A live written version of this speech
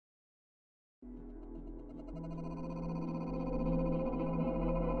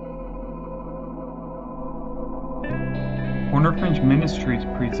Corner Fringe Ministries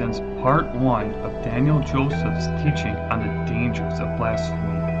presents part 1 of Daniel Joseph's teaching on the dangers of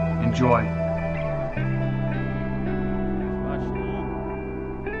blasphemy. Enjoy.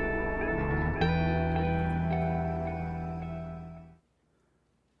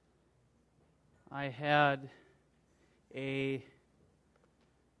 I had a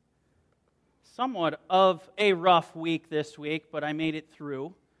somewhat of a rough week this week, but I made it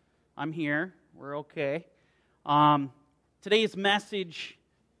through. I'm here. We're okay. Today's message,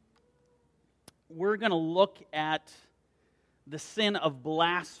 we're going to look at the sin of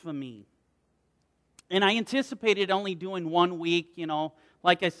blasphemy. And I anticipated only doing 1 week,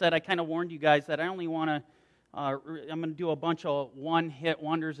 Like I said, I kind of warned you guys that I only want to, I'm going to do a bunch of one-hit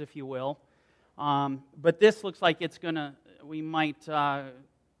wonders, if you will. But this looks like we might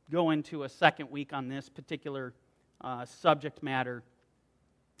go into a second week on this particular subject matter.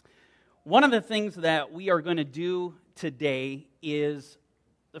 One of the things that we are going to do today is,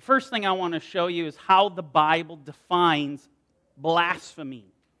 the first thing I want to show you is how the Bible defines blasphemy,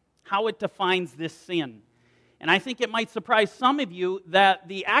 how it defines this sin. And I think it might surprise some of you that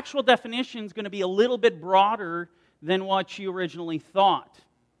the actual definition is going to be a little bit broader than what you originally thought.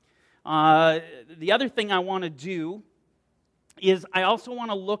 The other thing I want to do is I also want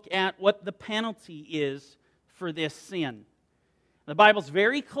to look at what the penalty is for this sin. The Bible's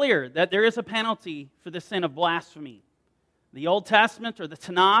very clear that there is a penalty for the sin of blasphemy. The Old Testament, or the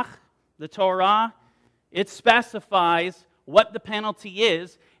Tanakh, the Torah, it specifies what the penalty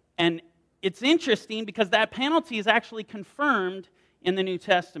is, and it's interesting because that penalty is actually confirmed in the New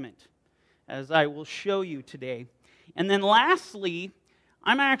Testament, as I will show you today. And then lastly,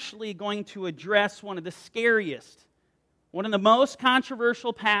 I'm actually going to address one of the scariest, one of the most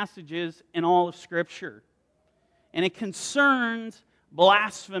controversial passages in all of Scripture. And it concerns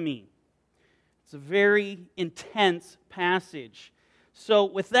blasphemy. It's a very intense passage. So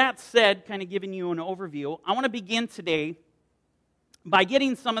with that said, kind of giving you an overview, I want to begin today by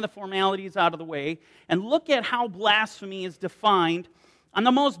getting some of the formalities out of the way and look at how blasphemy is defined on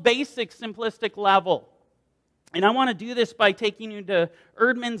the most basic, simplistic level. And I want to do this by taking you to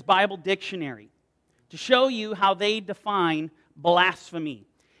Eerdmans Bible Dictionary to show you how they define blasphemy.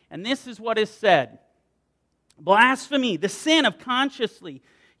 And this is what is said. Blasphemy, the sin of consciously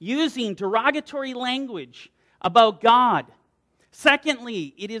using derogatory language about God.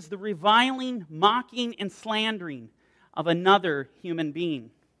 Secondly, it is the reviling, mocking, and slandering of another human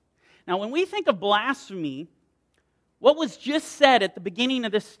being. Now, when we think of blasphemy, what was just said at the beginning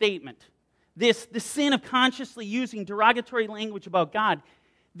of this statement, the sin of consciously using derogatory language about God,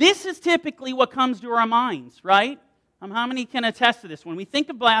 this is typically what comes to our minds, right? How many can attest to this? When we think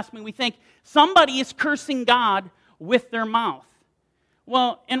of blasphemy, we think somebody is cursing God with their mouth.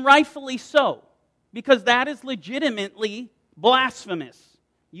 Well, and rightfully so, because that is legitimately blasphemous.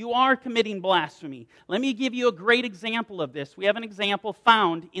 You are committing blasphemy. Let me give you a great example of this. We have an example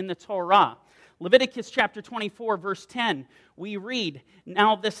found in the Torah. Leviticus chapter 24, verse 10, we read,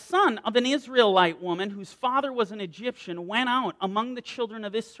 "Now the son of an Israelite woman, whose father was an Egyptian, went out among the children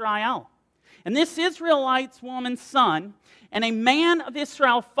of Israel. And this Israelite woman's son and a man of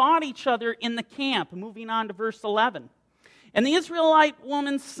Israel fought each other in the camp." Moving on to verse 11. "And the Israelite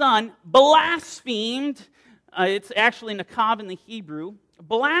woman's son blasphemed," it's actually nakav in the Hebrew,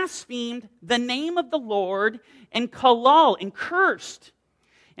 "blasphemed the name of the Lord and kalal," and cursed.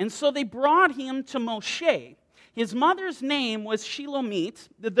 "And so they brought him to Moshe. His mother's name was Shelomit,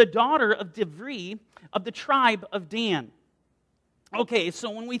 the daughter of Divri of the tribe of Dan." Okay, so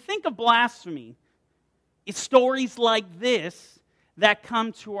when we think of blasphemy, it's stories like this that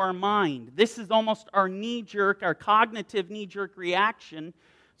come to our mind. This is almost our cognitive knee-jerk reaction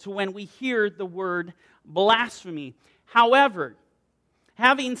to when we hear the word blasphemy. However,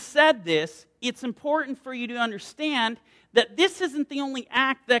 having said this, it's important for you to understand that this isn't the only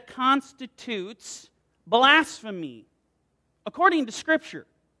act that constitutes blasphemy. According to Scripture,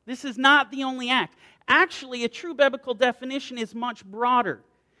 this is not the only act. Actually, a true biblical definition is much broader.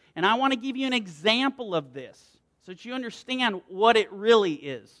 And I want to give you an example of this so that you understand what it really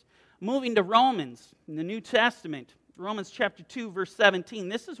is. Moving to Romans in the New Testament, Romans chapter 2, verse 17,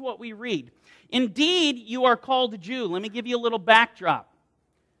 this is what we read. "Indeed, you are called a Jew." Let me give you a little backdrop.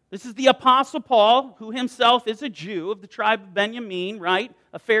 This is the Apostle Paul, who himself is a Jew of the tribe of Benjamin, right?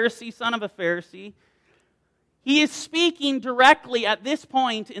 A Pharisee, son of a Pharisee. He is speaking directly at this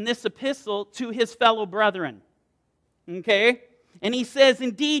point in this epistle to his fellow brethren. Okay? And he says,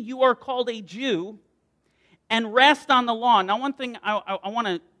 indeed, you are called a Jew and rest on the law. Now, one thing I want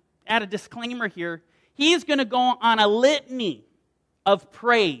to add a disclaimer here. He's going to go on a litany of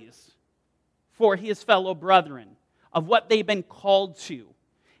praise for his fellow brethren, of what they've been called to.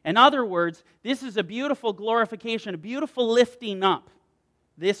 In other words, this is a beautiful glorification, a beautiful lifting up,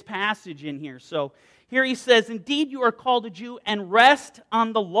 this passage in here. So here he says, indeed you are called a Jew, and rest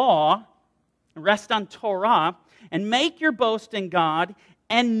on the law, rest on Torah, and make your boast in God,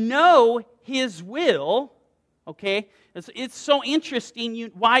 and know His will. Okay? It's so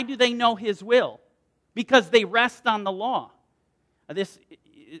interesting. Why do they know His will? Because they rest on the law.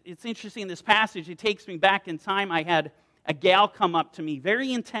 It's interesting, this passage, it takes me back in time. I had a gal come up to me,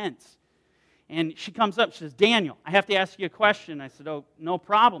 very intense. And she comes up, she says, Daniel, I have to ask you a question. I said, oh, no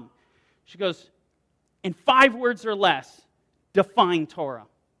problem. She goes, in 5 words or less, define Torah.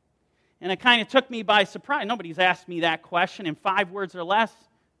 And it kind of took me by surprise. Nobody's asked me that question. In 5 words or less,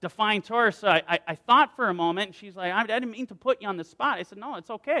 define Torah. So I thought for a moment, and she's like, I didn't mean to put you on the spot. I said, no, it's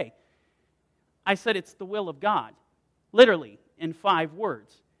okay. I said, it's the will of God. Literally, in 5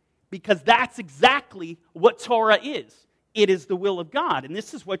 words. Because that's exactly what Torah is. It is the will of God. And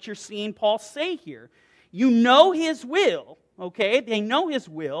this is what you're seeing Paul say here. You know His will, okay? They know His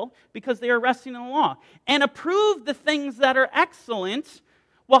will because they are resting in the law. And approve the things that are excellent.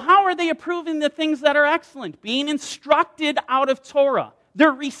 Well, how are they approving the things that are excellent? Being instructed out of Torah.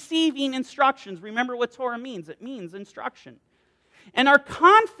 They're receiving instructions. Remember what Torah means. It means instruction. And are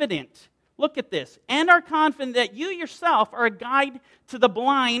confident, look at this, and are confident that you yourself are a guide to the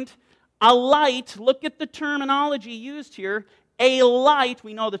blind, a light, look at the terminology used here, a light,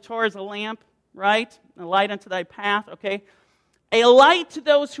 we know the Torah is a lamp, right? A light unto thy path, okay? A light to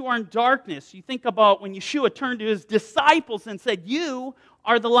those who are in darkness. You think about when Yeshua turned to His disciples and said, you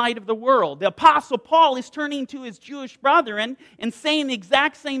are the light of the world. The Apostle Paul is turning to his Jewish brethren and saying the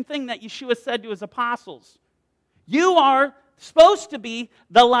exact same thing that Yeshua said to His apostles. You are supposed to be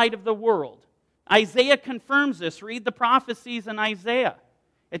the light of the world. Isaiah confirms this. Read the prophecies in Isaiah.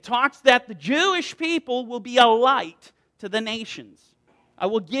 It talks that the Jewish people will be a light to the nations. I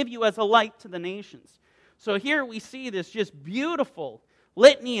will give you as a light to the nations. So here we see this just beautiful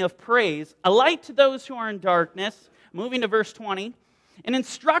litany of praise. A light to those who are in darkness. Moving to verse 20. An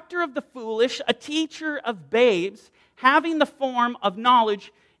instructor of the foolish, a teacher of babes, having the form of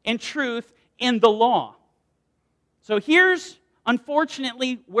knowledge and truth in the law. So here's,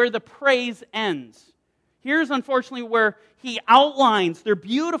 unfortunately, where the praise ends. Here's, unfortunately, where he outlines their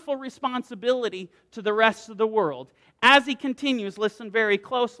beautiful responsibility to the rest of the world. As he continues, listen very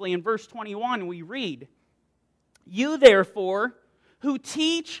closely. In verse 21, we read, you, therefore, who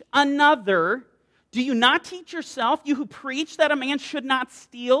teach another, do you not teach yourself? You who preach that a man should not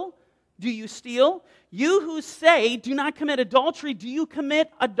steal, do you steal? You who say, do not commit adultery, do you commit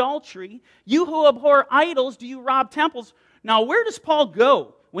adultery? You who abhor idols, do you rob temples? Now, where does Paul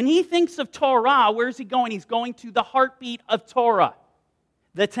go? When he thinks of Torah, where is he going? He's going to the heartbeat of Torah,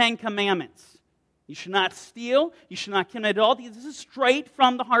 the 10 Commandments. You should not steal. You should not commit adultery. This is straight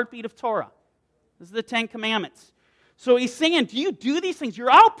from the heartbeat of Torah. This is the 10 Commandments. So he's saying, do you do these things?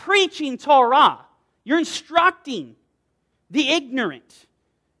 You're out preaching Torah. You're instructing the ignorant.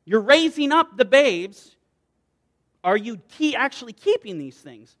 You're raising up the babes. Are you actually keeping these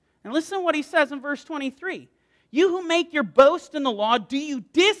things? And listen to what he says in verse 23. You who make your boast in the law, do you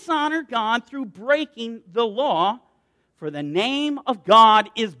dishonor God through breaking the law? For the name of God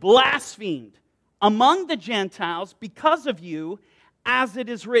is blasphemed among the Gentiles because of you, as it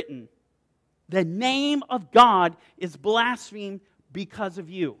is written. The name of God is blasphemed because of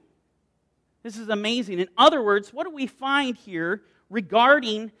you. This is amazing. In other words, what do we find here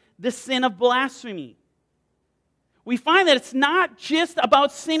regarding the sin of blasphemy? We find that it's not just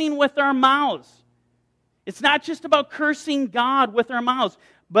about sinning with our mouths. It's not just about cursing God with our mouths.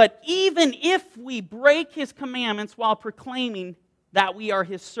 But even if we break His commandments while proclaiming that we are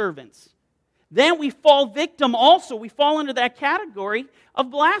His servants, then we fall victim also. We fall into that category of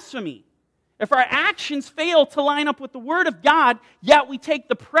blasphemy. If our actions fail to line up with the Word of God, yet we take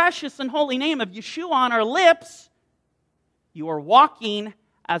the precious and holy name of Yeshua on our lips, you are walking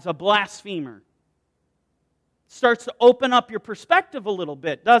as a blasphemer. It starts to open up your perspective a little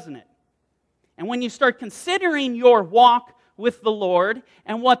bit, doesn't it? And when you start considering your walk with the Lord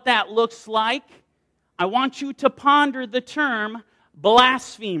and what that looks like, I want you to ponder the term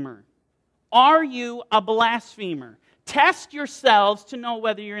blasphemer. Are you a blasphemer? Test yourselves to know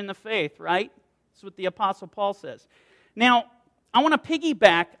whether you're in the faith, right? That's what the Apostle Paul says. Now, I want to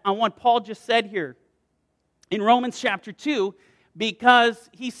piggyback on what Paul just said here in Romans chapter 2, because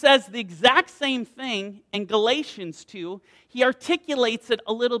he says the exact same thing in Galatians 2. He articulates it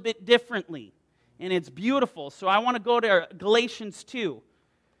a little bit differently, and it's beautiful. So I want to go to Galatians 2.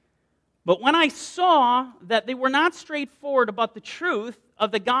 But when I saw that they were not straightforward about the truth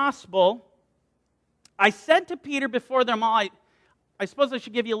of the gospel, I said to Peter before them all, I suppose I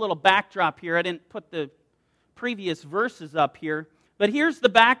should give you a little backdrop here. I didn't put the previous verses up here. But here's the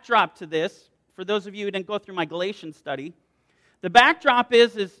backdrop to this, for those of you who didn't go through my Galatians study. The backdrop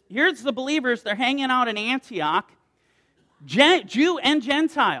is here's the believers, they're hanging out in Antioch, Jew and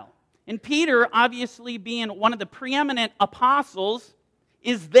Gentile. And Peter, obviously being one of the preeminent apostles,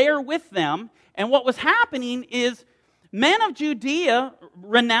 is there with them. And what was happening is men of Judea,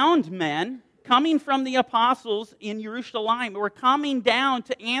 renowned men, coming from the apostles in Jerusalem, were coming down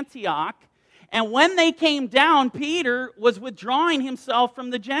to Antioch. And when they came down, Peter was withdrawing himself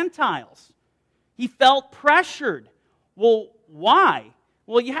from the Gentiles. He felt pressured. Well, why?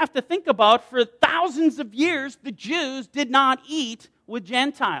 Well, you have to think about, for thousands of years, the Jews did not eat with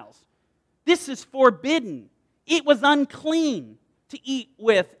Gentiles. This is forbidden. It was unclean to eat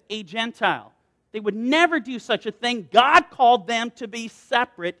with a Gentile. They would never do such a thing. God called them to be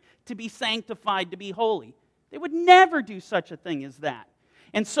separate, to be sanctified, to be holy. They would never do such a thing as that.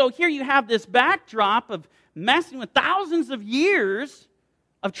 And so here you have this backdrop of messing with thousands of years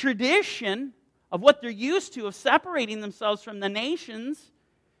of tradition, of what they're used to, of separating themselves from the nations.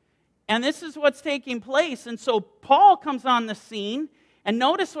 And this is what's taking place. And so Paul comes on the scene, and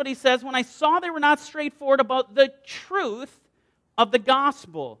notice what he says, when I saw they were not straightforward about the truth of the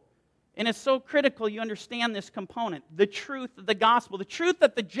gospel. And it's so critical you understand this component, the truth of the gospel, the truth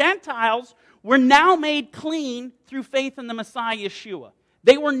that the Gentiles were now made clean through faith in the Messiah Yeshua.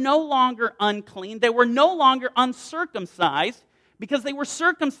 They were no longer unclean. They were no longer uncircumcised, because they were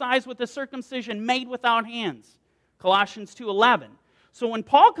circumcised with a circumcision made without hands. Colossians 2:11. So when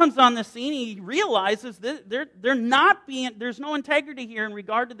Paul comes on the scene, he realizes that there's no integrity here in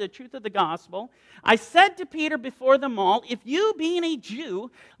regard to the truth of the gospel. I said to Peter before them all, if you, being a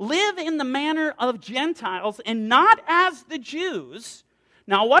Jew, live in the manner of Gentiles and not as the Jews.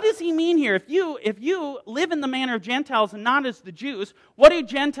 Now, what does he mean here? If you live in the manner of Gentiles and not as the Jews, what do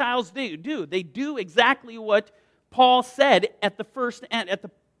Gentiles do? They do exactly what Paul said at the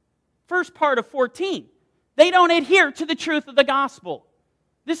first part of 14. They don't adhere to the truth of the gospel.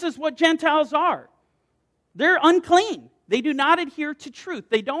 This is what Gentiles are. They're unclean. They do not adhere to truth.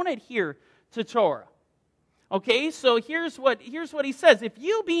 They don't adhere to Torah. Okay, so here's what he says. If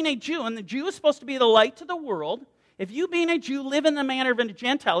you, being a Jew, and the Jew is supposed to be the light to the world, if you, being a Jew, live in the manner of a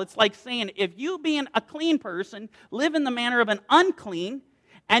Gentile, it's like saying, if you, being a clean person, live in the manner of an unclean,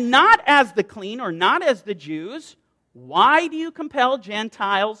 and not as the clean or not as the Jews, why do you compel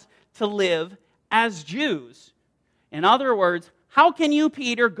Gentiles to live as Jews? In other words, how can you,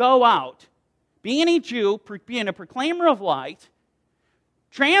 Peter, go out, being a Jew, being a proclaimer of light,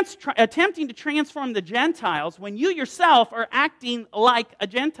 attempting to transform the Gentiles when you yourself are acting like a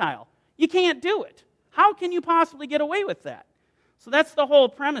Gentile? You can't do it. How can you possibly get away with that? So that's the whole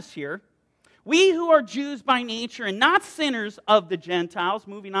premise here. We who are Jews by nature and not sinners of the Gentiles,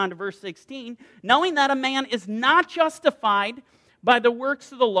 moving on to verse 16, knowing that a man is not justified by the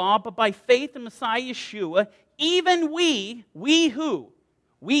works of the law, but by faith in Messiah Yeshua, even we who?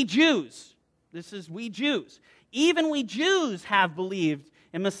 We Jews. This is we Jews. Even we Jews have believed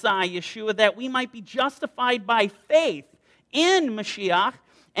in Messiah Yeshua, that we might be justified by faith in Mashiach,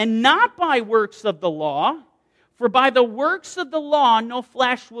 and not by works of the law. For by the works of the law, no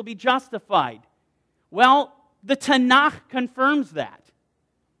flesh will be justified. Well, the Tanakh confirms that.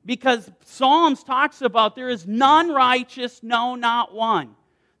 Because Psalms talks about there is none righteous, no, not one.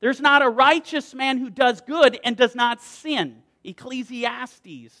 There's not a righteous man who does good and does not sin.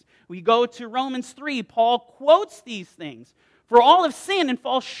 Ecclesiastes. We go to Romans 3. Paul quotes these things. For all have sinned and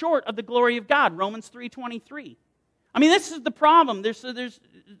fall short of the glory of God. Romans 3:23. I mean, this is the problem.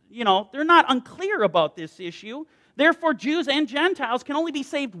 They're not unclear about this issue. Therefore, Jews and Gentiles can only be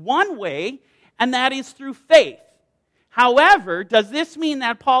saved one way, and that is through faith. However, does this mean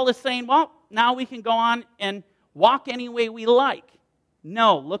that Paul is saying, well, now we can go on and walk any way we like?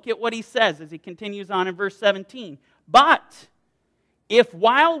 No. Look at what he says as he continues on in verse 17. But if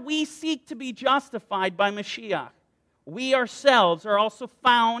while we seek to be justified by Mashiach, we ourselves are also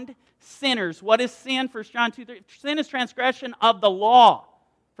found sinners. What is sin? 1 John 2:3. Sin is transgression of the law.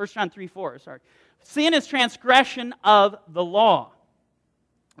 1 John 3:4, sorry. Sin is transgression of the law.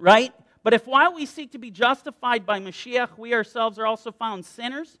 Right? But if while we seek to be justified by Mashiach, we ourselves are also found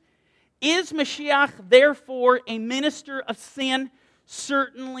sinners, is Mashiach therefore a minister of sin?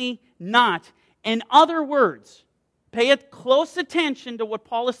 Certainly not. In other words, pay close attention to what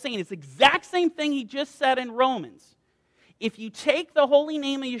Paul is saying. It's the exact same thing he just said in Romans. If you take the holy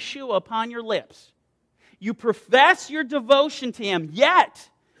name of Yeshua upon your lips, you profess your devotion to Him, yet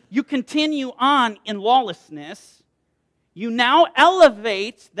you continue on in lawlessness, you now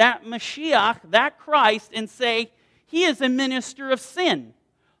elevate that Mashiach, that Christ, and say, he is a minister of sin.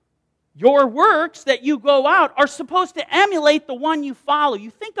 Your works that you go out are supposed to emulate the one you follow. You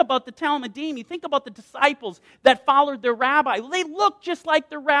think about the Talmudim, you think about the disciples that followed their rabbi. They look just like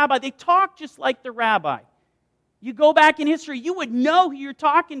the rabbi, they talk just like the rabbi. You go back in history, you would know who you're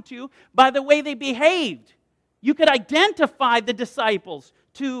talking to by the way they behaved. You could identify the disciples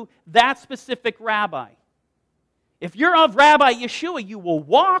to that specific rabbi. If you're of Rabbi Yeshua, you will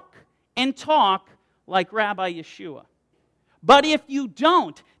walk and talk like Rabbi Yeshua. But if you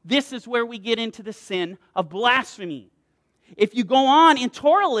don't, this is where we get into the sin of blasphemy. If you go on in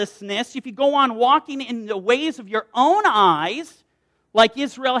Torahlessness, if you go on walking in the ways of your own eyes, like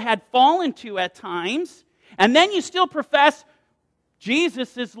Israel had fallen to at times, and then you still profess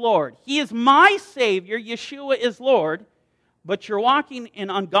Jesus is Lord. He is my Savior. Yeshua is Lord. But you're walking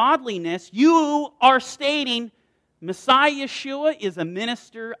in ungodliness. You are stating Messiah Yeshua is a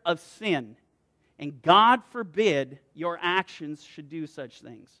minister of sin. And God forbid your actions should do such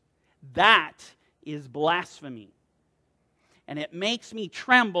things. That is blasphemy. And it makes me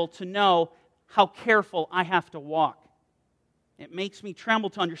tremble to know how careful I have to walk. It makes me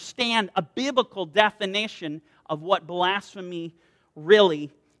tremble to understand a biblical definition of what blasphemy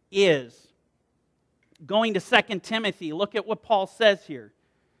really is. Going to 2 Timothy, look at what Paul says here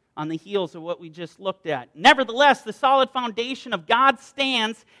on the heels of what we just looked at. Nevertheless, the solid foundation of God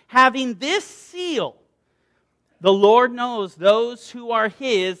stands, having this seal. The Lord knows those who are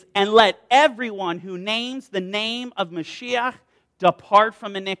His, and let everyone who names the name of Mashiach depart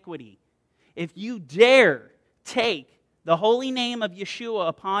from iniquity. If you dare take the holy name of Yeshua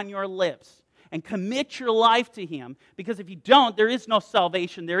upon your lips and commit your life to Him, because if you don't, there is no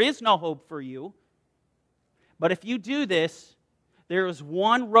salvation, there is no hope for you. But if you do this, there is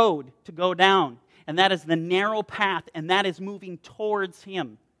one road to go down, and that is the narrow path, and that is moving towards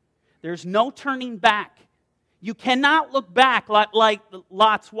Him. There's no turning back. You cannot look back like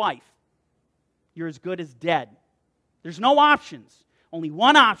Lot's wife. You're as good as dead. There's no options. Only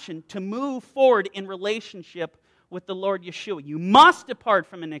one option to move forward in relationship with the Lord Yeshua. You must depart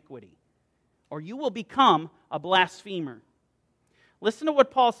from iniquity, or you will become a blasphemer. Listen to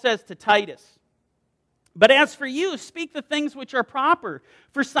what Paul says to Titus. But as for you, speak the things which are proper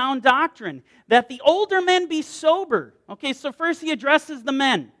for sound doctrine, that the older men be sober. Okay, so first he addresses the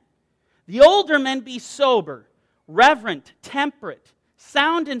men. The older men be sober, reverent, temperate,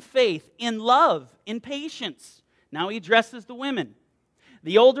 sound in faith, in love, in patience. Now he addresses the women.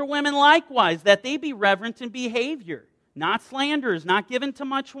 The older women likewise, that they be reverent in behavior, not slanderers, not given to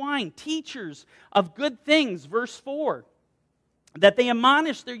much wine, teachers of good things, verse 4. That they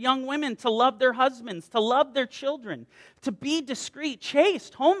admonish their young women to love their husbands, to love their children, to be discreet,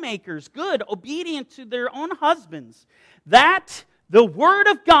 chaste, homemakers, good, obedient to their own husbands, that the word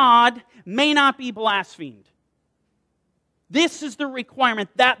of God may not be blasphemed. This is the requirement,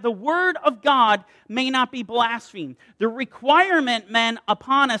 that the word of God may not be blasphemed. The requirement, men,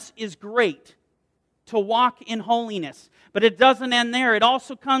 upon us is great, to walk in holiness. But it doesn't end there. It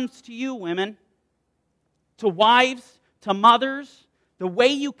also comes to you, women, to wives, to mothers, the way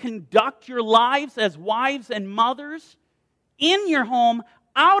you conduct your lives as wives and mothers, in your home,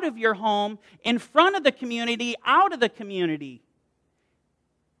 out of your home, in front of the community, out of the community,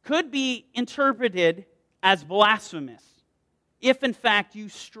 could be interpreted as blasphemous if in fact you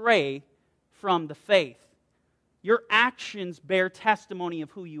stray from the faith. Your actions bear testimony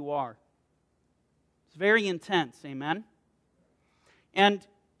of who you are. It's very intense, amen? And,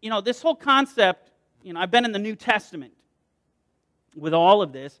 this whole concept, I've been in the New Testament with all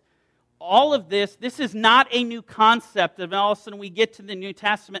of this. This is not a new concept. And all of a sudden we get to the New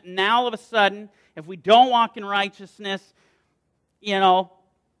Testament, and now all of a sudden, if we don't walk in righteousness,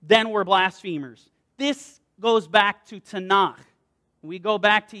 then we're blasphemers. This goes back to Tanakh. We go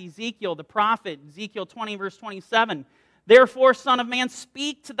back to Ezekiel, the prophet, Ezekiel 20, verse 27. Therefore, Son of Man,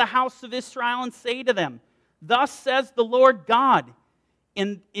 speak to the house of Israel and say to them, Thus says the Lord God,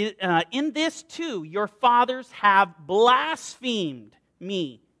 in this too your fathers have blasphemed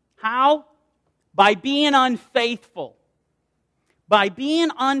me. How? By being unfaithful. By being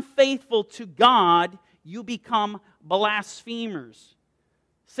unfaithful to God, you become blasphemers.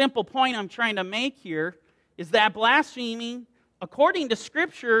 Simple point I'm trying to make here is that blaspheming, according to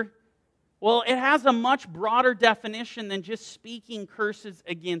Scripture, well, it has a much broader definition than just speaking curses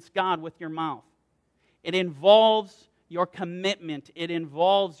against God with your mouth. It involves your commitment. It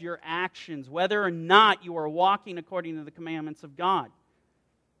involves your actions, whether or not you are walking according to the commandments of God.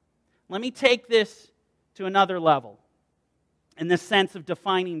 Let me take this to another level. in the sense of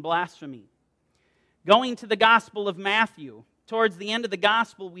defining blasphemy. Going to the Gospel of Matthew, towards the end of the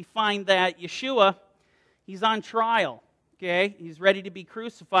Gospel, we find that Yeshua, he's on trial. Okay, he's ready to be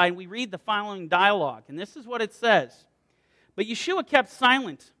crucified. And we read the following dialogue, and this is what it says. But Yeshua kept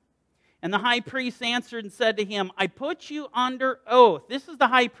silent, and the high priest answered and said to him, I put you under oath. This is the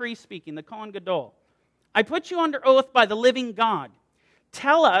high priest speaking, the Kohen Gadol. I put you under oath by the living God.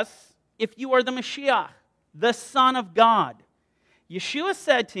 Tell us if you are the Mashiach, the Son of God. Yeshua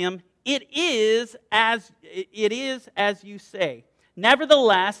said to him, It is as you say.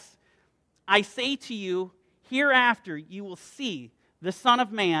 Nevertheless, I say to you, hereafter you will see the Son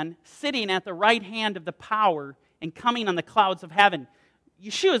of Man sitting at the right hand of the power and coming on the clouds of heaven.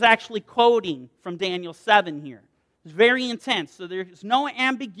 Yeshua is actually quoting from Daniel 7 here. It's very intense, so there's no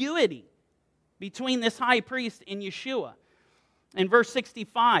ambiguity between this high priest and Yeshua. In verse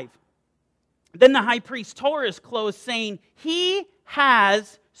 65, then the high priest tore his clothes, saying, He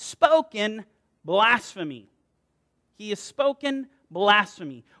has spoken blasphemy. He has spoken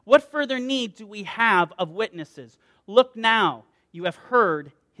blasphemy. What further need do we have of witnesses? Look now, you have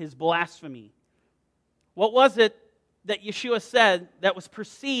heard his blasphemy. What was it that Yeshua said that was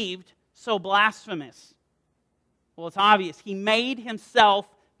perceived so blasphemous? Well, it's obvious. He made himself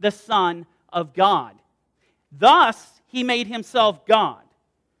the Son of God. Thus, he made himself God.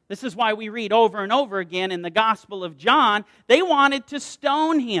 This is why we read over and over again in the Gospel of John, they wanted to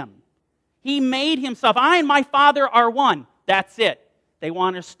stone him. He made himself, I and my Father are one. That's it. They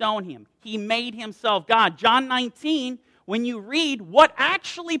want to stone him. He made himself God. John 19, when you read what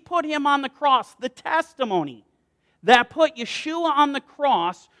actually put him on the cross, the testimony that put Yeshua on the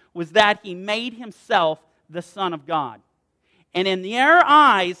cross was that he made himself the Son of God. And in their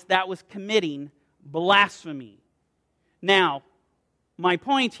eyes, that was committing blasphemy. Now, my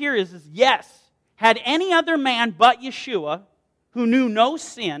point here is yes, had any other man but Yeshua, who knew no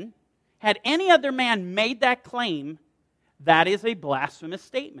sin, had any other man made that claim, that is a blasphemous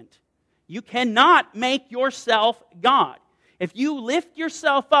statement. You cannot make yourself God. If you lift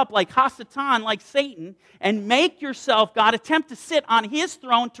yourself up like Hasatan, like Satan, and make yourself God, attempt to sit on his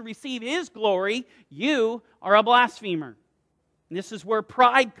throne to receive his glory, you are a blasphemer. And this is where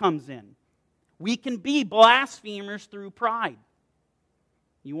pride comes in. We can be blasphemers through pride.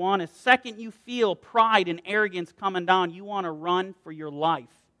 You want to, second you feel pride and arrogance coming down, you want to run for your life.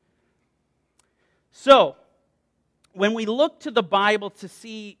 So, when we look to the Bible to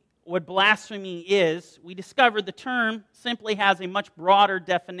see what blasphemy is, we discover the term simply has a much broader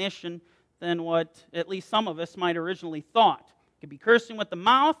definition than what at least some of us might originally thought. It could be cursing with the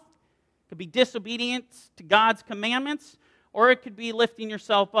mouth, it could be disobedience to God's commandments, or it could be lifting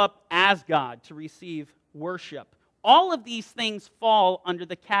yourself up as God to receive worship. All of these things fall under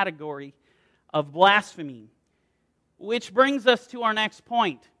the category of blasphemy, which brings us to our next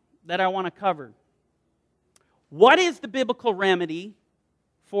point that I want to cover. What is the biblical remedy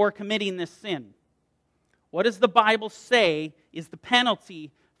for committing this sin? What does the Bible say is the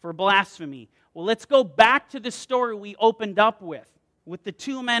penalty for blasphemy? Well, let's go back to the story we opened up with the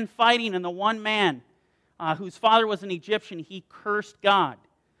two men fighting and the one man whose father was an Egyptian. He cursed God.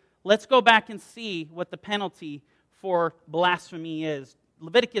 Let's go back and see what the penalty for blasphemy is.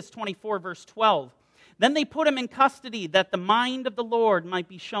 Leviticus 24, verse 12. Then they put him in custody that the mind of the Lord might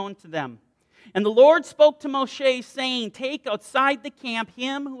be shown to them. And the Lord spoke to Moshe, saying, Take outside the camp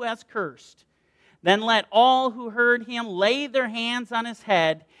him who has cursed. Then let all who heard him lay their hands on his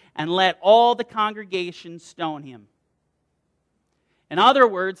head, and let all the congregation stone him. In other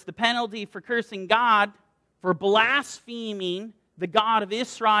words, the penalty for cursing God, for blaspheming the God of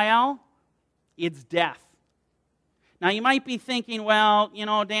Israel, it's death. Now you might be thinking, well,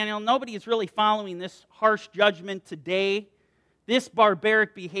 Daniel, nobody is really following this harsh judgment today. This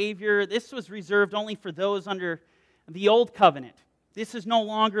barbaric behavior, this was reserved only for those under the old covenant. This is no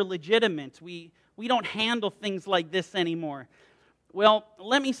longer legitimate. We don't handle things like this anymore. Well,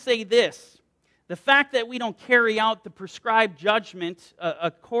 let me say this. The fact that we don't carry out the prescribed judgment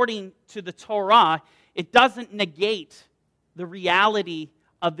according to the Torah, it doesn't negate the reality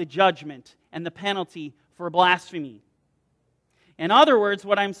of the judgment and the penalty for blasphemy. In other words,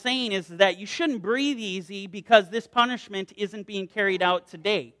 what I'm saying is that you shouldn't breathe easy because this punishment isn't being carried out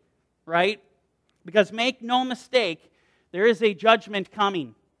today, right? Because make no mistake, there is a judgment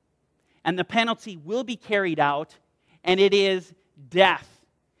coming, and the penalty will be carried out, and it is death.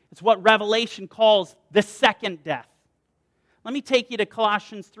 It's what Revelation calls the second death. Let me take you to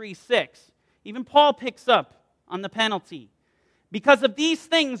Colossians 3:6. Even Paul picks up on the penalty. Because of these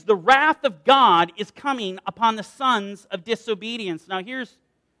things, the wrath of God is coming upon the sons of disobedience. Now here's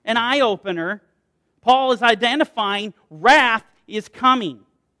an eye-opener. Paul is identifying wrath is coming.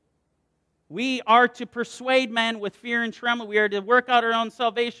 We are to persuade men with fear and trembling. We are to work out our own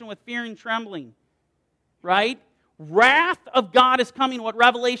salvation with fear and trembling. Right? Wrath of God is coming, what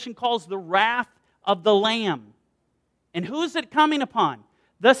Revelation calls the wrath of the Lamb. And who is it coming upon?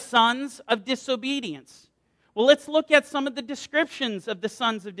 The sons of disobedience. Well, let's look at some of the descriptions of the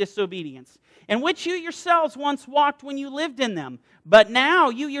sons of disobedience, in which you yourselves once walked when you lived in them. But now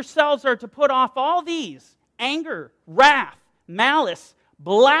you yourselves are to put off all these: anger, wrath, malice,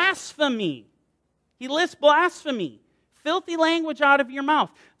 blasphemy. He lists blasphemy. Filthy language out of your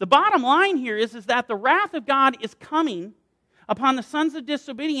mouth. The bottom line here is that the wrath of God is coming upon the sons of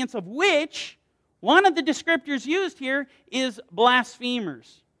disobedience, of which one of the descriptors used here is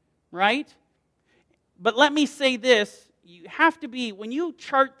blasphemers. Right? But let me say this. You have to be, when you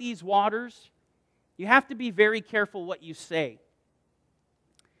chart these waters, you have to be very careful what you say.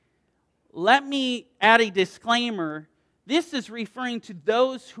 Let me add a disclaimer. This is referring to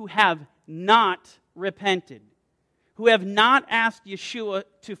those who have not repented, who have not asked Yeshua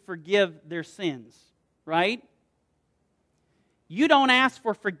to forgive their sins, right? You don't ask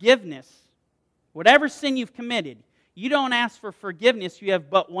for forgiveness. Whatever sin you've committed, you don't ask for forgiveness. You have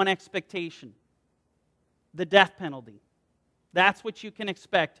but one expectation: the death penalty. That's what you can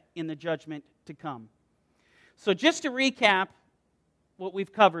expect in the judgment to come. So just to recap what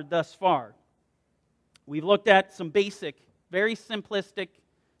we've covered thus far, we've looked at some basic, very simplistic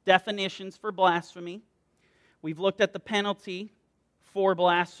definitions for blasphemy. We've looked at the penalty for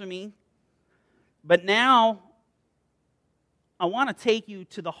blasphemy. But now, I want to take you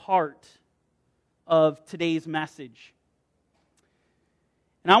to the heart of today's message.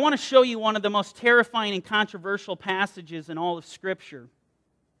 And I want to show you one of the most terrifying and controversial passages in all of Scripture.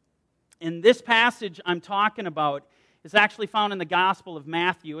 And this passage I'm talking about is actually found in the Gospel of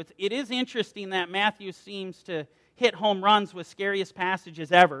Matthew. It is interesting that Matthew seems to hit home runs with scariest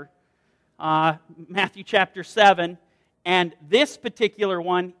passages ever. Matthew chapter 7, and this particular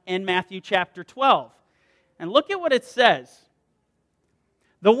one in Matthew chapter 12. And look at what it says.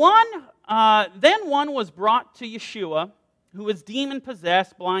 Then one was brought to Yeshua, who was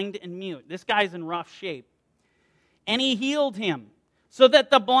demon-possessed, blind, and mute. This guy's in rough shape. And he healed him, so that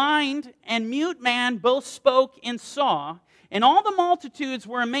the blind and mute man both spoke and saw. And all the multitudes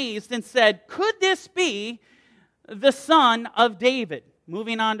were amazed and said, "Could this be the son of David?"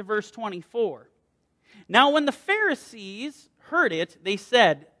 Moving on to verse 24. Now when the Pharisees heard it, they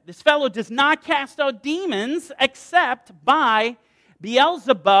said, "This fellow does not cast out demons except by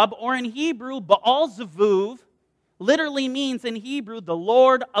Beelzebub," or in Hebrew, Baal-Zevuv. Literally means in Hebrew, the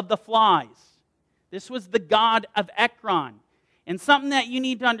Lord of the Flies. This was the god of Ekron. And something that you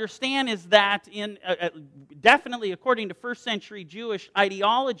need to understand is that, definitely according to first century Jewish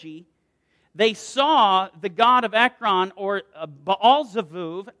ideology, they saw the god of Ekron, or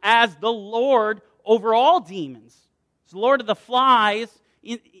Baal-Zevuv, as the Lord over all demons. It's the Lord of the Flies,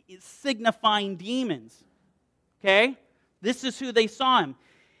 signifying demons. Okay? This is who they saw him.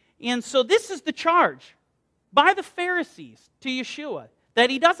 And so this is the charge by the Pharisees to Yeshua, that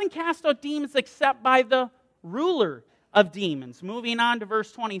he doesn't cast out demons except by the ruler of demons. Moving on to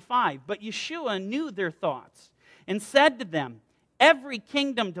verse 25. But Yeshua knew their thoughts and said to them, "Every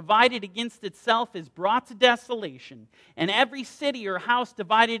kingdom divided against itself is brought to desolation, and every city or house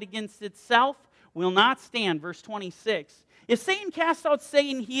divided against itself will not stand." Verse 26. If Satan casts out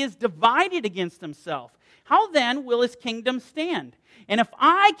Satan, he is divided against himself. How then will his kingdom stand? And if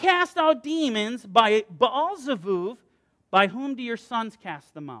I cast out demons by Baal-Zevuv, by whom do your sons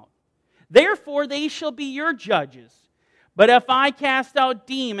cast them out? Therefore they shall be your judges. But if I cast out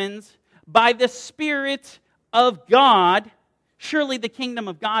demons by the Spirit of God, surely the kingdom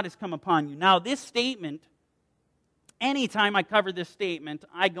of God has come upon you. Now this statement, anytime I cover this statement,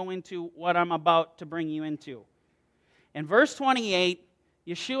 I go into what I'm about to bring you into. In verse 28,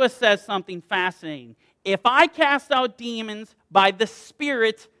 Yeshua says something fascinating. If I cast out demons by the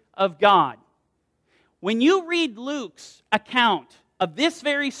Spirit of God. When you read Luke's account of this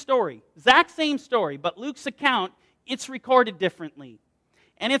very story, exact same story, but Luke's account, it's recorded differently.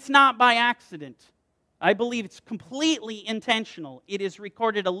 And it's not by accident. I believe it's completely intentional. It is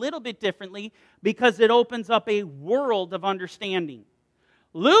recorded a little bit differently because it opens up a world of understanding.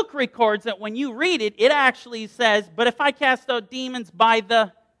 Luke records that when you read it, it actually says, "But if I cast out demons by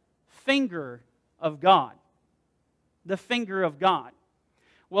the finger of God." The finger of God.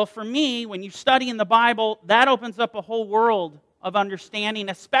 Well, for me, when you study in the Bible, that opens up a whole world of understanding,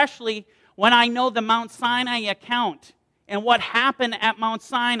 especially when I know the Mount Sinai account and what happened at Mount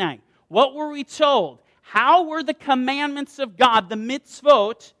Sinai. What were we told? How were the commandments of God, the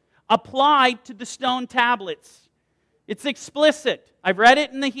mitzvot, applied to the stone tablets. It's explicit. I've read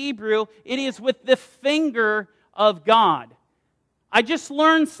it in the Hebrew. It is with the finger of God. I just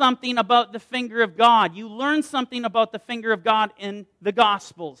learned something about the finger of God. You learn something about the finger of God in the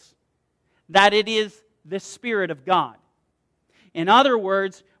Gospels, that it is the Spirit of God. In other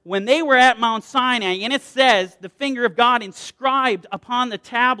words, when they were at Mount Sinai, and it says the finger of God inscribed upon the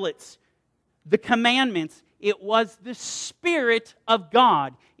tablets the commandments, it was the Spirit of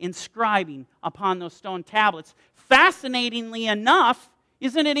God inscribing upon those stone tablets. Fascinatingly enough,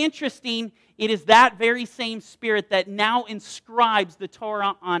 isn't it interesting? It is that very same Spirit that now inscribes the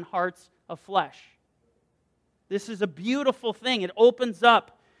Torah on hearts of flesh. This is a beautiful thing. It opens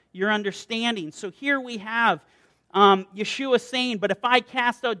up your understanding. So here we have Yeshua saying, but if I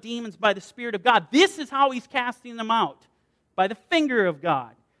cast out demons by the Spirit of God, this is how He's casting them out, by the finger of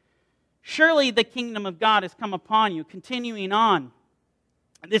God. Surely the kingdom of God has come upon you. Continuing on,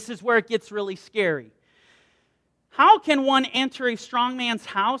 this is where it gets really scary. How can one enter a strong man's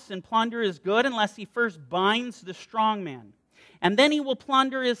house and plunder his good unless he first binds the strong man? And then he will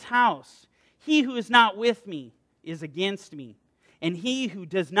plunder his house. He who is not with me is against me, and he who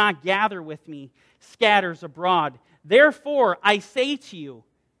does not gather with me scatters abroad. Therefore, I say to you,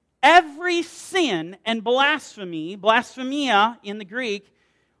 every sin and blasphemy, blasphemia in the Greek,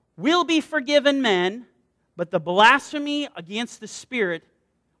 will be forgiven men, but the blasphemy against the Spirit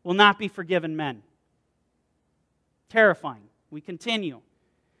will not be forgiven men. Terrifying. We continue.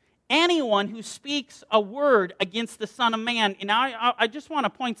 Anyone who speaks a word against the Son of Man, and I just want to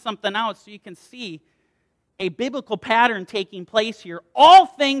point something out so you can see a biblical pattern taking place here. All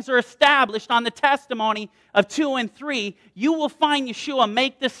things are established on the testimony of 2 and 3. You will find Yeshua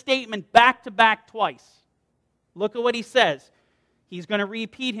make this statement back to back twice. Look at what he says. He's going to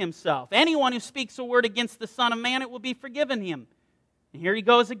repeat himself. Anyone who speaks a word against the Son of Man, it will be forgiven him. And here he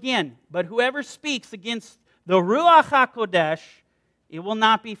goes again. But whoever speaks against the Ruach HaKodesh, it will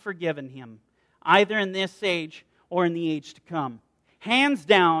not be forgiven him, either in this age or in the age to come. Hands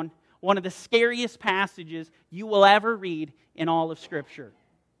down, one of the scariest passages you will ever read in all of Scripture.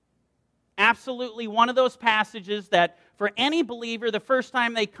 Absolutely one of those passages that for any believer, the first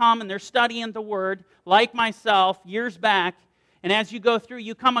time they come and they're studying the Word, like myself, years back, and as you go through,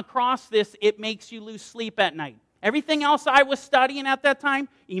 you come across this, it makes you lose sleep at night. Everything else I was studying at that time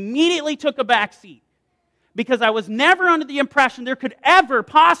immediately took a back seat, because I was never under the impression there could ever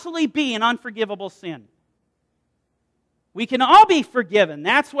possibly be an unforgivable sin. We can all be forgiven.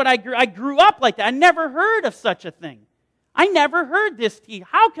 That's what I grew up like that. I never heard of such a thing. I never heard this.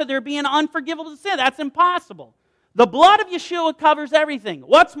 How could there be an unforgivable sin? That's impossible. The blood of Yeshua covers everything.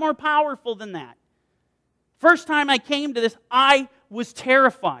 What's more powerful than that? First time I came to this, I was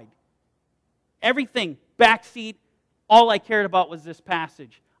terrified. Everything, backseat, all I cared about was this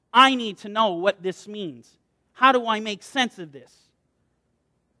passage. I need to know what this means. How do I make sense of this?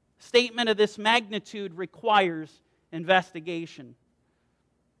 Statement of this magnitude requires investigation.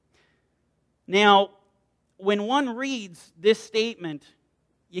 Now, when one reads this statement,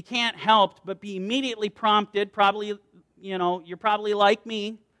 you can't help but be immediately prompted, probably, you're probably like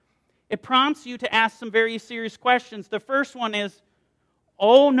me. It prompts you to ask some very serious questions. The first one is,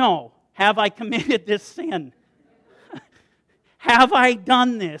 oh no, have I committed this sin? Have I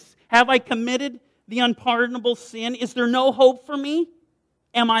done this? Have I committed the unpardonable sin? Is there no hope for me?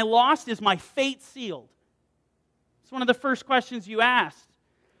 Am I lost? Is my fate sealed? It's one of the first questions you asked.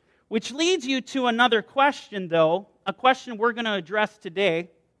 Which leads you to another question, though, a question we're going to address today.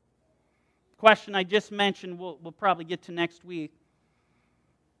 The question I just mentioned we'll probably get to next week.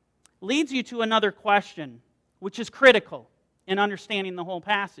 Leads you to another question, which is critical in understanding the whole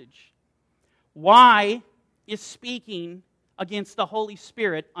passage. Why is speaking against the Holy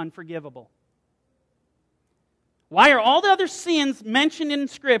Spirit unforgivable? Why are all the other sins mentioned in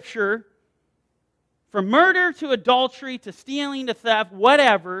Scripture, from murder to adultery to stealing to theft,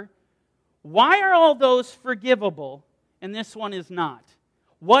 whatever, why are all those forgivable and this one is not?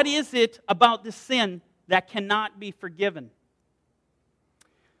 What is it about the sin that cannot be forgiven?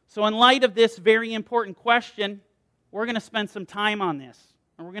 So in light of this very important question, we're going to spend some time on this.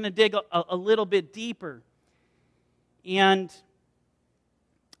 And we're going to dig a little bit deeper. And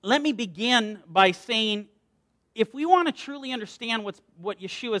let me begin by saying, if we want to truly understand what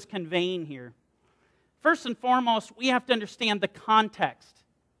Yeshua is conveying here, first and foremost, we have to understand the context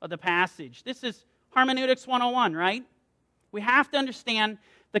of the passage. This is Hermeneutics 101, right? We have to understand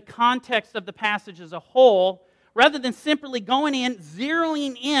the context of the passage as a whole, rather than simply going in,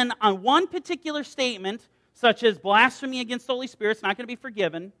 zeroing in on one particular statement, such as blasphemy against the Holy Spirit, it's not going to be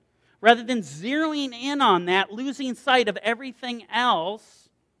forgiven. Rather than zeroing in on that, losing sight of everything else,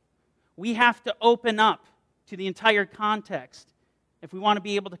 We have to open up to the entire context if we want to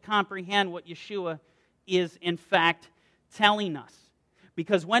be able to comprehend what Yeshua is in fact telling us.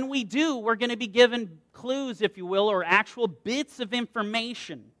 Because when we do, we're going to be given clues, if you will, or actual bits of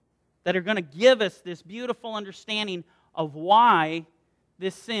information that are going to give us this beautiful understanding of why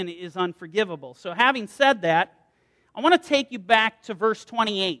this sin is unforgivable. So having said that, I want to take you back to verse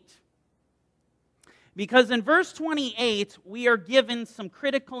 28. Because in verse 28, we are given some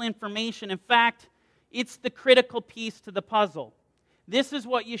critical information. In fact, it's the critical piece to the puzzle. This is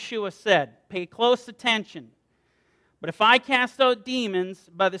what Yeshua said. Pay close attention. But if I cast out demons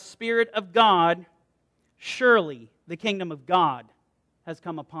by the Spirit of God, surely the kingdom of God has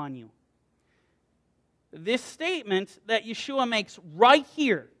come upon you. This statement that Yeshua makes right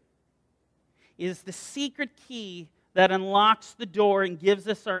here is the secret key that unlocks the door and gives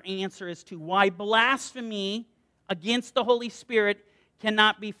us our answer as to why blasphemy against the Holy Spirit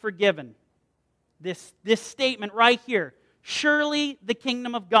cannot be forgiven. This statement right here, surely the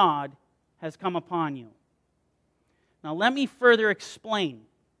kingdom of God has come upon you. Now let me further explain.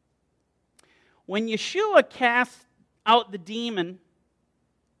 When Yeshua cast out the demon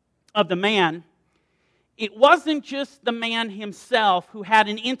of the man, it wasn't just the man himself who had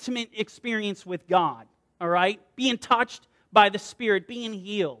an intimate experience with God, all right? Being touched by the Spirit, being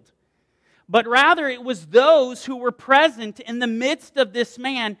healed. But rather it was those who were present in the midst of this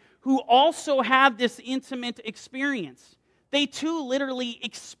man who also had this intimate experience. They too literally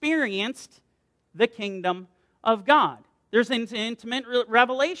experienced the kingdom of God. There's an intimate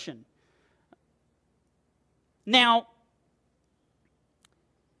revelation. Now,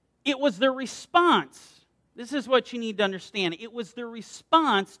 it was the response. This is what you need to understand. It was the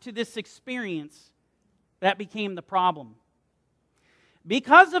response to this experience that became the problem.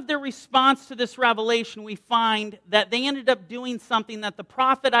 Because of their response to this revelation, we find that they ended up doing something that the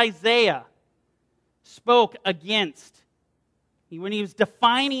prophet Isaiah spoke against. When he was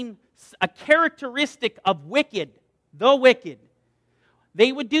defining a characteristic of wicked, the wicked,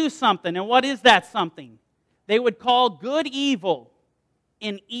 they would do something. And what is that something? They would call good evil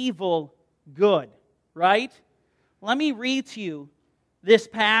and evil good, right? Let me read to you this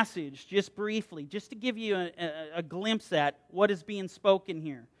passage just briefly, just to give you a glimpse at what is being spoken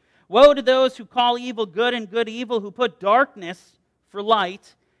here. Woe to those who call evil good and good evil, who put darkness for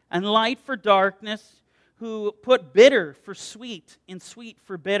light and light for darkness, who put bitter for sweet and sweet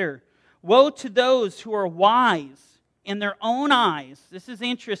for bitter. Woe to those who are wise in their own eyes. This is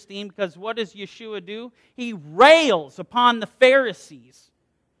interesting because what does Yeshua do? He rails upon the Pharisees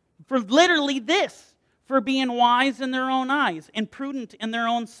for literally this, for being wise in their own eyes and prudent in their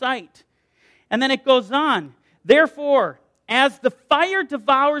own sight. And then it goes on. Therefore, as the fire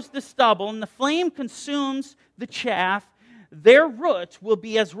devours the stubble and the flame consumes the chaff, their root will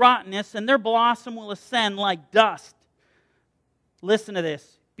be as rottenness and their blossom will ascend like dust. Listen to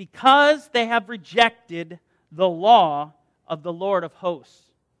this. Because they have rejected the law of the Lord of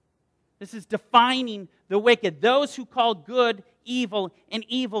hosts. This is defining the wicked. Those who call good evil and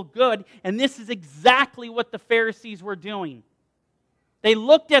evil good. And this is exactly what the Pharisees were doing. They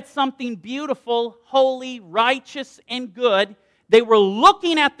looked at something beautiful, holy, righteous, and good. They were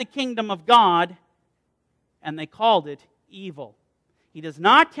looking at the kingdom of God, and they called it evil. He does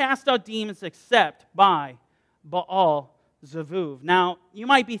not cast out demons except by Baal Zevuv. Now, you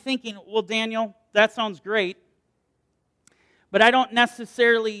might be thinking, well, Daniel, that sounds great. But I don't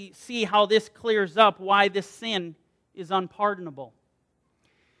necessarily see how this clears up why this sin is unpardonable.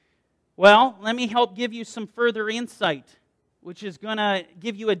 Well, let me help give you some further insight, which is going to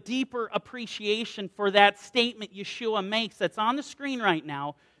give you a deeper appreciation for that statement Yeshua makes that's on the screen right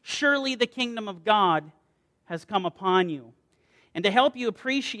now. Surely the kingdom of God has come upon you. And to help you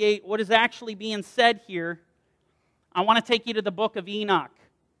appreciate what is actually being said here, I want to take you to the book of Enoch.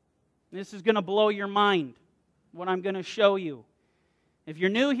 This is going to blow your mind, what I'm going to show you. If you're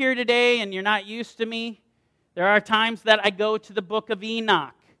new here today and you're not used to me, there are times that I go to the book of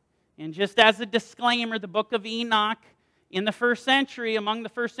Enoch. And just as a disclaimer, the book of Enoch in the first century, among the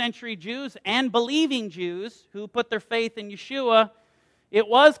first century Jews and believing Jews who put their faith in Yeshua, it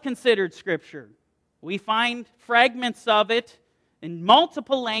was considered Scripture. We find fragments of it in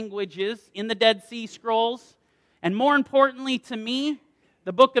multiple languages in the Dead Sea Scrolls. And more importantly to me,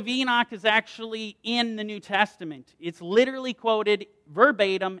 the book of Enoch is actually in the New Testament. It's literally quoted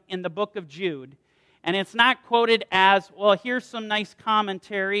verbatim in the book of Jude. And it's not quoted as, well, here's some nice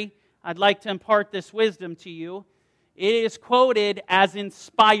commentary. I'd like to impart this wisdom to you. It is quoted as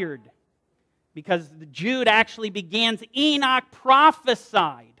inspired. Because Jude actually begins, Enoch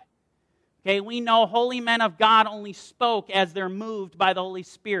prophesied. Okay, we know holy men of God only spoke as they're moved by the Holy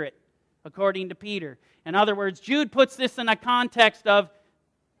Spirit. according to Peter. In other words, Jude puts this in a context of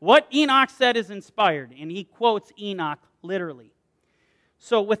what Enoch said is inspired, and he quotes Enoch literally.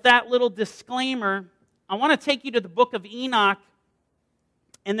 So with that little disclaimer, I want to take you to the book of Enoch,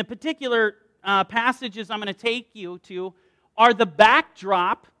 and the particular passages I'm going to take you to are the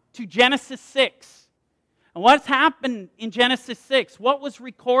backdrop to Genesis 6. And what's happened in Genesis 6? What was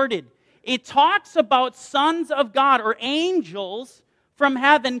recorded? It talks about sons of God, or angels from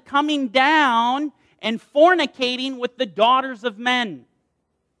heaven, coming down and fornicating with the daughters of men.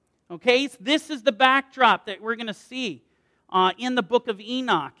 Okay, so this is the backdrop that we're going to see in the book of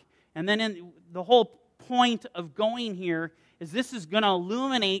Enoch. And then the whole point of going here is this is going to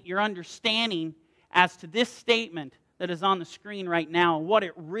illuminate your understanding as to this statement that is on the screen right now and what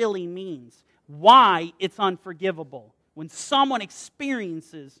it really means. Why it's unforgivable when someone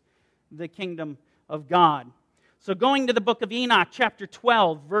experiences the kingdom of God. So going to the book of Enoch, chapter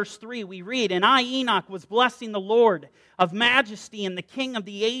 12, verse 3, we read, "And I, Enoch, was blessing the Lord of majesty and the King of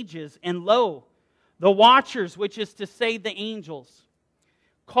the ages, and lo, the watchers, which is to say the angels,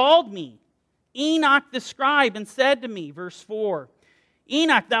 called me, Enoch the scribe, and said to me," verse 4,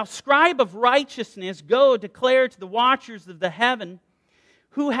 "Enoch, thou scribe of righteousness, go declare to the watchers of the heaven,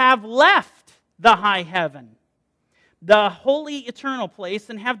 who have left the high heaven, the holy eternal place,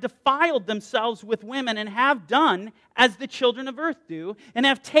 and have defiled themselves with women, and have done as the children of earth do, and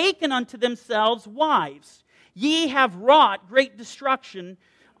have taken unto themselves wives. Ye have wrought great destruction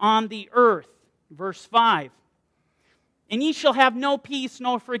on the earth." Verse 5, "And ye shall have no peace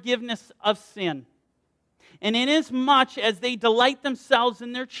nor forgiveness of sin. And inasmuch as they delight themselves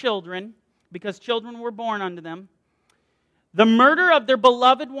in their children," because children were born unto them, "the murder of their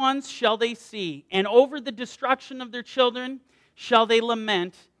beloved ones shall they see, and over the destruction of their children shall they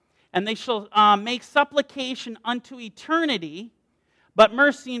lament, and they shall make supplication unto eternity, but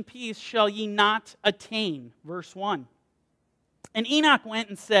mercy and peace shall ye not attain." Verse 1. "And Enoch went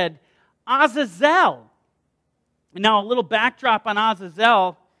and said, Azazel." Now a little backdrop on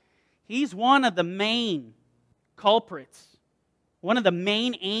Azazel. He's one of the main culprits, one of the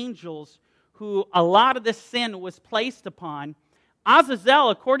main angels who a lot of this sin was placed upon. Azazel,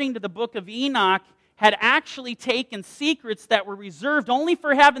 according to the book of Enoch, had actually taken secrets that were reserved only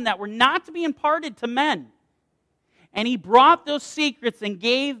for heaven, that were not to be imparted to men. And he brought those secrets and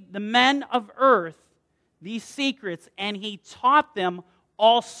gave the men of earth these secrets, and he taught them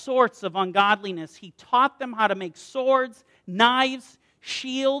all sorts of ungodliness. He taught them how to make swords, knives,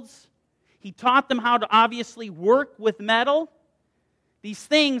 shields. He taught them how to obviously work with metal. These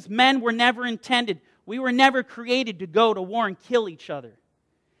things men were never intended. We were never created to go to war and kill each other.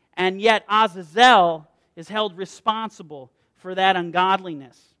 And yet Azazel is held responsible for that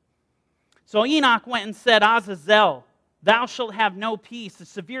ungodliness. So Enoch went and said, "Azazel, thou shalt have no peace. A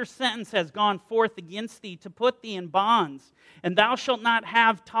severe sentence has gone forth against thee to put thee in bonds. And thou shalt not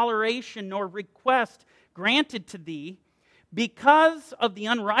have toleration nor request granted to thee, because of the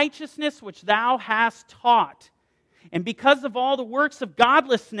unrighteousness which thou hast taught, and because of all the works of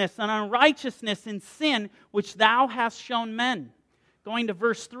godlessness and unrighteousness and sin which thou hast shown men." Going to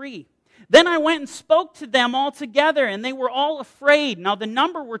verse 3. "Then I went and spoke to them all together, and they were all afraid." Now the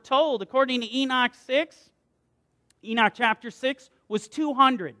number we're told, according to Enoch chapter 6, was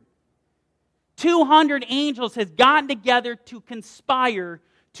 200. 200 angels has gotten together to conspire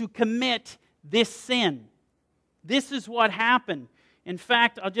to commit this sin. This is what happened. In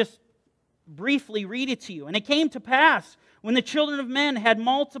fact, I'll just briefly read it to you. "And it came to pass, when the children of men had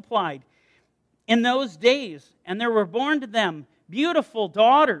multiplied in those days, and there were born to them beautiful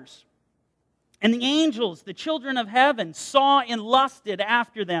daughters, and the angels, the children of heaven, saw and lusted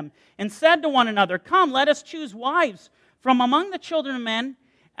after them, and said to one another, Come, let us choose wives from among the children of men,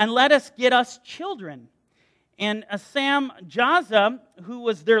 and let us get us children. And Samjaza, who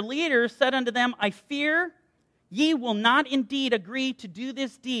was their leader, said unto them, I fear ye will not indeed agree to do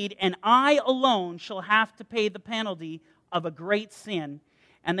this deed, and I alone shall have to pay the penalty of a great sin.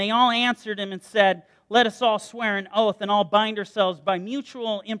 And they all answered him and said, Let us all swear an oath and all bind ourselves by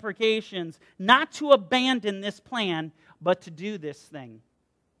mutual imprecations, not to abandon this plan, but to do this thing.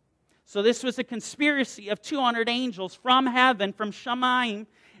 So this was a conspiracy of 200 angels from heaven, from Shemaim,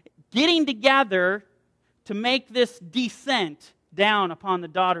 getting together to make this descent down upon the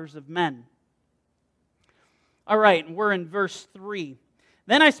daughters of men. All right, and we're in verse 3.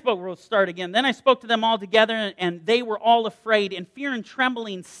 We'll start again. Then I spoke to them all together, and they were all afraid, and fear and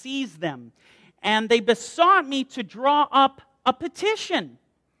trembling seized them. And they besought me to draw up a petition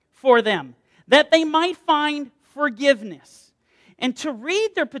for them, that they might find forgiveness, and to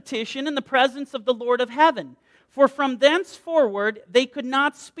read their petition in the presence of the Lord of heaven. For from thenceforward they could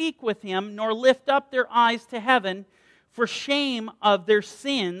not speak with him, nor lift up their eyes to heaven, for shame of their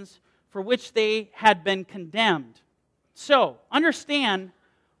sins for which they had been condemned. So, understand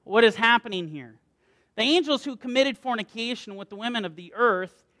what is happening here. The angels who committed fornication with the women of the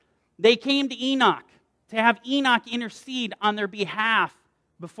earth, they came to Enoch to have Enoch intercede on their behalf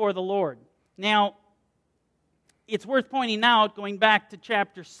before the Lord. Now, it's worth pointing out, going back to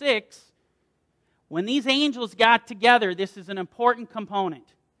chapter 6, when these angels got together, this is an important component.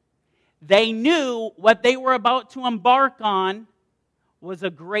 They knew what they were about to embark on was a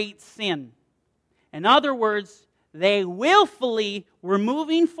great sin. In other words, they willfully were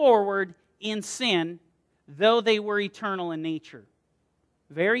moving forward in sin, though they were eternal in nature.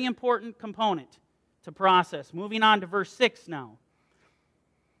 Very important component to process. Moving on to verse 6 now.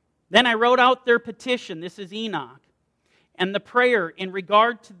 Then I wrote out their petition, this is Enoch, and the prayer in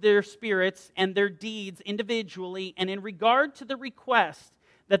regard to their spirits and their deeds individually, and in regard to the request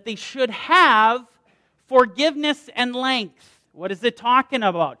that they should have forgiveness and length. What is it talking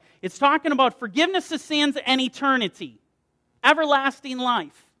about? It's talking about forgiveness of sins and eternity, everlasting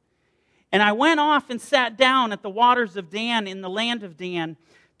life. And I went off and sat down at the waters of Dan in the land of Dan,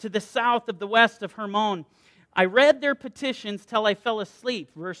 to the south of the west of Hermon. I read their petitions till I fell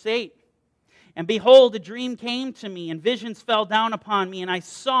asleep. Verse 8. And behold, a dream came to me, and visions fell down upon me, and I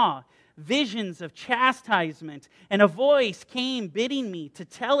saw visions of chastisement, and a voice came bidding me to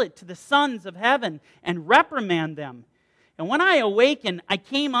tell it to the sons of heaven and reprimand them. And when I awakened, I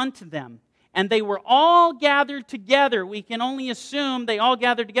came unto them, and they were all gathered together. We can only assume they all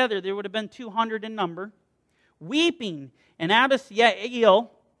gathered together. There would have been 200 in number, weeping in Abas-Yael,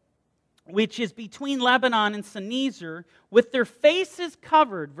 which is between Lebanon and Sanezer, with their faces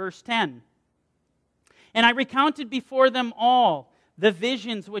covered. Verse 10. And I recounted before them all the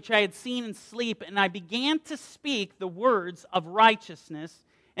visions which I had seen in sleep, and I began to speak the words of righteousness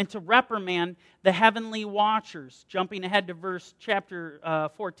and to reprimand the heavenly watchers. Jumping ahead to chapter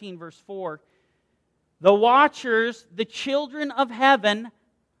 14, verse 4. The watchers, the children of heaven,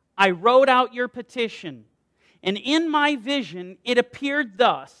 I wrote out your petition. And in my vision it appeared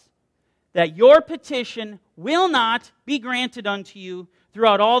thus, that your petition will not be granted unto you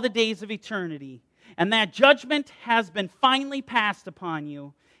throughout all the days of eternity, and that judgment has been finally passed upon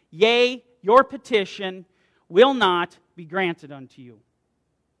you. Yea, your petition will not be granted unto you.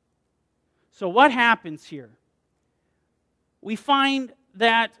 So what happens here? We find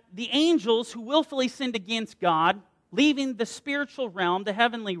that the angels who willfully sinned against God, leaving the spiritual realm, the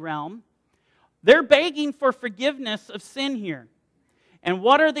heavenly realm, they're begging for forgiveness of sin here. And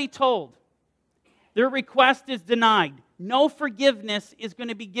what are they told? Their request is denied. No forgiveness is going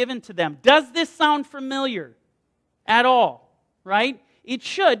to be given to them. Does this sound familiar at all? Right? It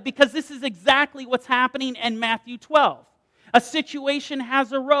should, because this is exactly what's happening in Matthew 12. A situation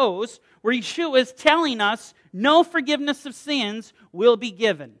has arose where Yeshua is telling us no forgiveness of sins will be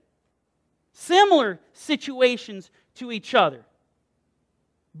given. Similar situations to each other.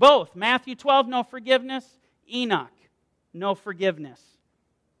 Both. Matthew 12, no forgiveness. Enoch, no forgiveness.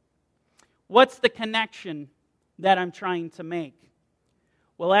 What's the connection that I'm trying to make?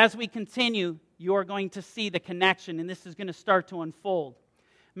 Well, as we continue, you are going to see the connection, and this is going to start to unfold.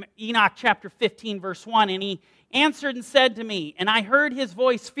 Enoch chapter 15, verse 1, and he answered and said to me, and I heard his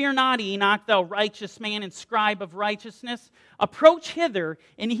voice, Fear not, Enoch, thou righteous man and scribe of righteousness. Approach hither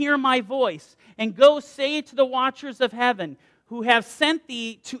and hear my voice, and go say to the watchers of heaven, who have sent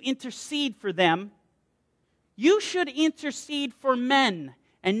thee to intercede for them, you should intercede for men,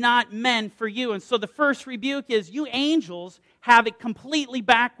 and not men for you. And so the first rebuke is, you angels have it completely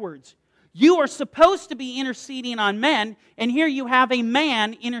backwards. You are supposed to be interceding on men, and here you have a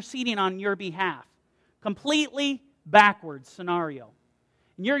man interceding on your behalf. Completely backwards scenario.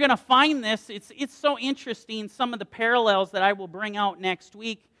 And you're going to find this, it's so interesting, some of the parallels that I will bring out next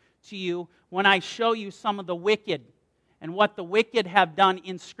week to you when I show you some of the wicked and what the wicked have done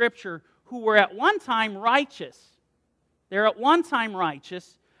in Scripture, who were at one time righteous. They're at one time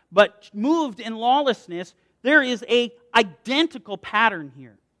righteous, but moved in lawlessness. There is an identical pattern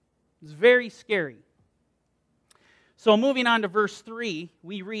here. It's very scary. So moving on to verse 3,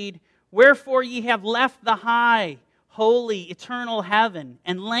 we read, Wherefore ye have left the high, holy, eternal heaven,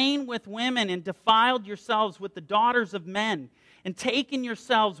 and lain with women, and defiled yourselves with the daughters of men, and taken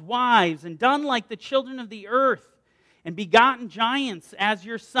yourselves wives, and done like the children of the earth, and begotten giants as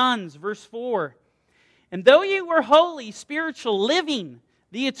your sons. Verse 4. And though you were holy, spiritual, living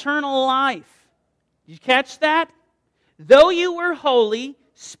the eternal life. Did you catch that? Though you were holy,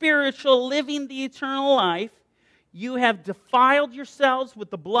 spiritual, living the eternal life, you have defiled yourselves with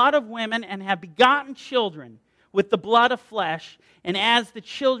the blood of women and have begotten children. with the blood of flesh, and as the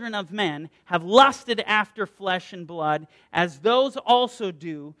children of men have lusted after flesh and blood, as those also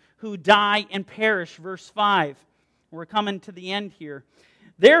do who die and perish. Verse 5. We're coming to the end here.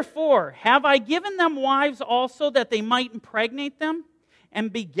 Therefore, have I given them wives also, that they might impregnate them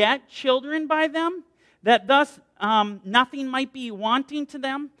and beget children by them, that thus nothing might be wanting to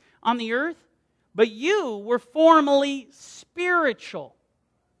them on the earth? But you were formerly spiritual.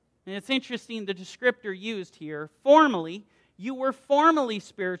 And it's interesting the descriptor used here. Formerly, you were formerly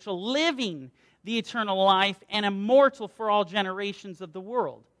spiritual, living the eternal life and immortal for all generations of the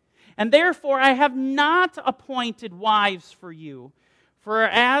world. And therefore I have not appointed wives for you, for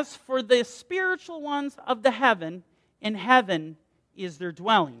as for the spiritual ones of the heaven, in heaven is their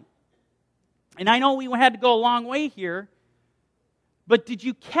dwelling. And I know we had to go a long way here, but did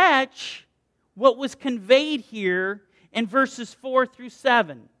you catch what was conveyed here in verses 4 through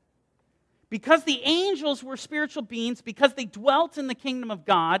 7? Because the angels were spiritual beings, because they dwelt in the kingdom of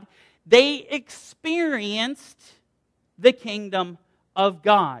God, they experienced the kingdom of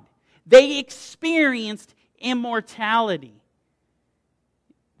God. They experienced immortality.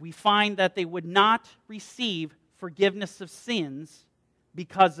 We find that they would not receive forgiveness of sins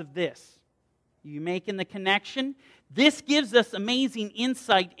because of this. You making the connection? This gives us amazing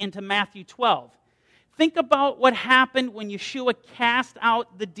insight into Matthew 12. Think about what happened when Yeshua cast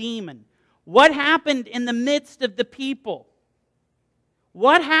out the demon. What happened in the midst of the people?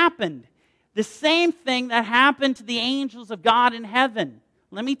 What happened? The same thing that happened to the angels of God in heaven.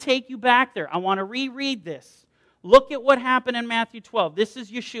 Let me take you back there. I want to reread this. Look at what happened in Matthew 12. This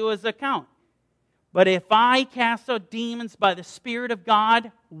is Yeshua's account. But if I cast out demons by the Spirit of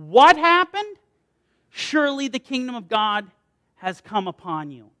God, what happened? Surely the kingdom of God has come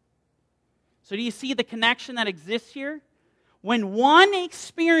upon you. So do you see the connection that exists here? When one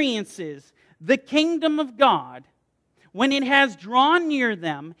experiences the kingdom of God, when it has drawn near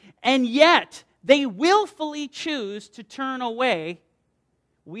them, and yet they willfully choose to turn away,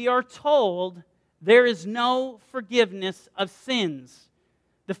 we are told there is no forgiveness of sins.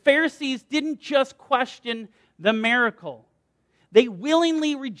 The Pharisees didn't just question the miracle. They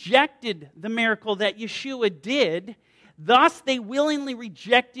willingly rejected the miracle that Yeshua did. Thus, they willingly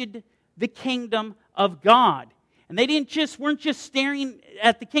rejected the kingdom of God. And they weren't just staring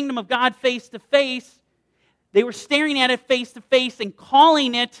at the kingdom of God face to face. They were staring at it face to face and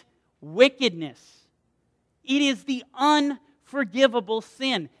calling it wickedness. It is the unforgivable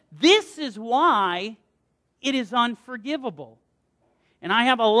sin. This is why it is unforgivable. And I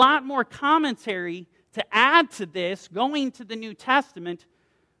have a lot more commentary to add to this going to the New Testament,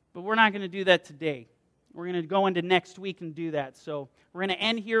 but we're not going to do that today. We're going to go into next week and do that. So we're going to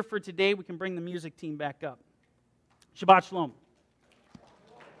end here for today. We can bring the music team back up. Shabbat Shalom.